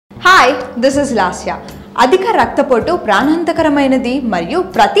Hi, this is Lasya. అధిక రక్తపోటు ప్రాణాంతకరమైనది మరియు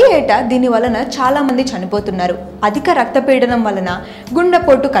ప్రతి ఏటా దీని వలన చాలామంది చనిపోతున్నారు. అధిక రక్తపీడనం వలన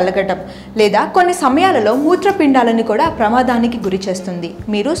గుండెపోటు కలగటం లేదా కొన్ని సమయాలలో మూత్రపిండాలను కూడా ప్రమాదానికి గురి చేస్తుంది.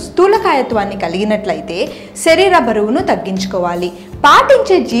 మీరు స్థూలకాయత్వాన్ని కలిగినట్లయితే శరీర బరువును తగ్గించుకోవాలి.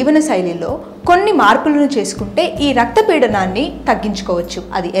 పాటించే జీవన శైలిలో కొన్ని మార్పులను చేసుకుంటే ఈ రక్తపీడనాన్ని తగ్గించుకోవచ్చు.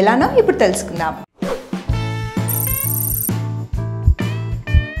 అది ఎలానో ఇప్పుడు తెలుసుకుందాం.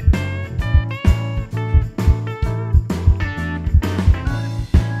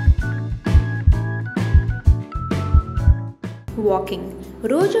 వాకింగ్.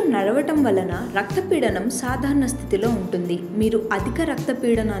 రోజు నడవటం వలన రక్తపీడనం సాధారణ స్థితిలో ఉంటుంది. మీరు అధిక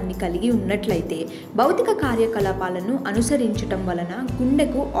రక్తపీడనాన్ని కలిగి ఉన్నట్లయితే భౌతిక కార్యకలాపాలను అనుసరించటం వలన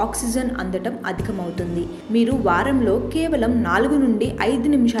గుండెకు ఆక్సిజన్ అందటం అధికమవుతుంది. మీరు వారంలో కేవలం 4 నుండి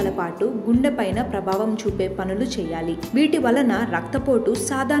 5 నిమిషాల పాటు గుండెపైన ప్రభావం చూపే పనులు చేయాలి. వీటి వలన రక్తపోటు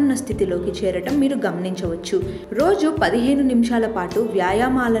సాధారణ స్థితిలోకి చేరటం మీరు గమనించవచ్చు. రోజు 15 నిమిషాల పాటు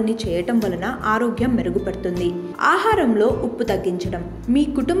వ్యాయామాలని చేయటం వలన ఆరోగ్యం మెరుగుపడుతుంది. ఆహారంలో ఉప్పు తగ్గించడం. మీ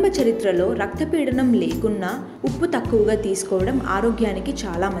కుటుంబ చరిత్రలో రక్తపీడనం లేకున్నా ఉప్పు తక్కువగా తీసుకోవడం ఆరోగ్యానికి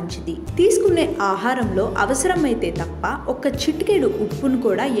చాలా మంచిది. తీసుకునే ఆహారంలో అవసరమైతే తప్ప ఒక్క చిటికెడు ఉప్పును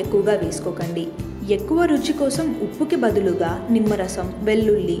కూడా ఎక్కువగా వేసుకోకండి. ఎక్కువ రుచి కోసం ఉప్పుకి బదులుగా నిమ్మరసం,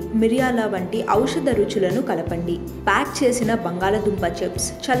 వెల్లుల్లి, మిరియాల వంటి ఔషధ రుచులను కలపండి. ప్యాక్ చేసిన బంగాళదుంప చిప్స్,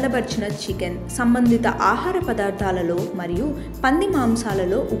 చల్లబర్చిన చికెన్, సంబంధిత ఆహార పదార్థాలలో మరియు పంది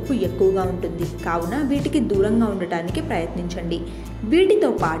మాంసాలలో ఉప్పు ఎక్కువగా ఉంటుంది. కావున వీటికి దూరంగా ఉండటానికి ప్రయత్నించండి.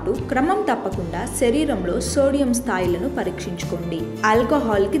 వీటితో పాటు క్రమం తప్పకుండా శరీరంలో సోడియం స్థాయిలను పరీక్షించుకోండి.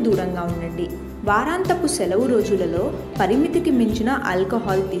 ఆల్కహాల్కి దూరంగా ఉండండి. వారాంతపు సెలవు రోజులలో పరిమితికి మించిన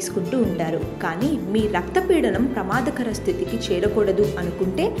ఆల్కహాల్ తీసుకుంటూ ఉంటారు. కానీ మీ రక్తపీడనం ప్రమాదకర స్థితికి చేరకూడదు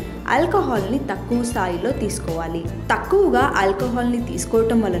అనుకుంటే ఆల్కహాల్ని తక్కువ స్థాయిలో తీసుకోవాలి. తక్కువగా ఆల్కహాల్ని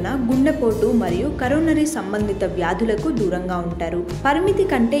తీసుకోవటం వలన గుండెపోటు మరియు కరోనరీ సంబంధిత వ్యాధులకు దూరంగా ఉంటారు. పరిమితి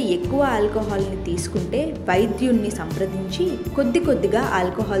కంటే ఎక్కువ ఆల్కహాల్ని తీసుకుంటే వైద్యుణ్ణి సంప్రదించి కొద్దిగా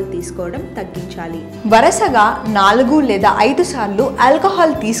ఆల్కహాల్ తీసుకోవడం తగ్గించాలి. వరుసగా 4 లేదా 5 సార్లు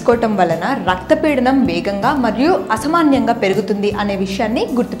ఆల్కహాల్ తీసుకోవటం వలన రక్తపీడనం వేగంగా మరియు అసామాన్యంగా పెరుగుతుంది అనే విషయాన్ని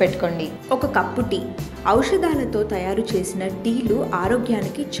గుర్తుపెట్టుకోండి. ఒక కప్పు టీ. ఔషధాలతో తయారు చేసిన టీలు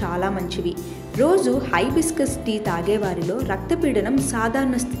ఆరోగ్యానికి చాలా మంచివి. రోజు హైబిస్కస్ టీ తాగేవారిలో రక్తపీడనం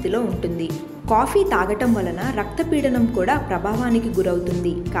సాధారణ స్థితిలో ఉంటుంది. కాఫీ తాగటం వలన రక్తపీడనం కూడా ప్రభావానికి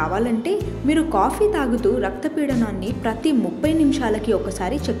గురవుతుంది. కావాలంటే మీరు కాఫీ తాగుతూ రక్తపీడనాన్ని ప్రతి 30 నిమిషాలకి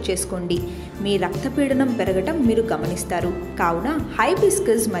ఒకసారి చెక్ చేసుకోండి. మీ రక్తపీడనం పెరగటం మీరు గమనిస్తారు. కావున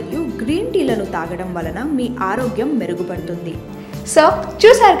హైబిస్కస్ మరియు గ్రీన్ టీలను తాగడం వలన మీ ఆరోగ్యం మెరుగుపడుతుంది. సో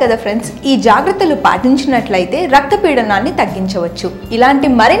చూసారు కదా ఫ్రెండ్స్, ఈ జాగ్రత్తలు పాటించినట్లయితే రక్తపీడనాన్ని తగ్గించవచ్చు. ఇలాంటి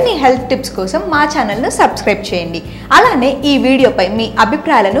మరిన్ని హెల్త్ టిప్స్ కోసం మా ఛానల్ను సబ్స్క్రైబ్ చేయండి. అలానే ఈ వీడియోపై మీ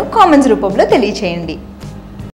అభిప్రాయాలను కామెంట్స్ రూపంలో తెలియచేయండి.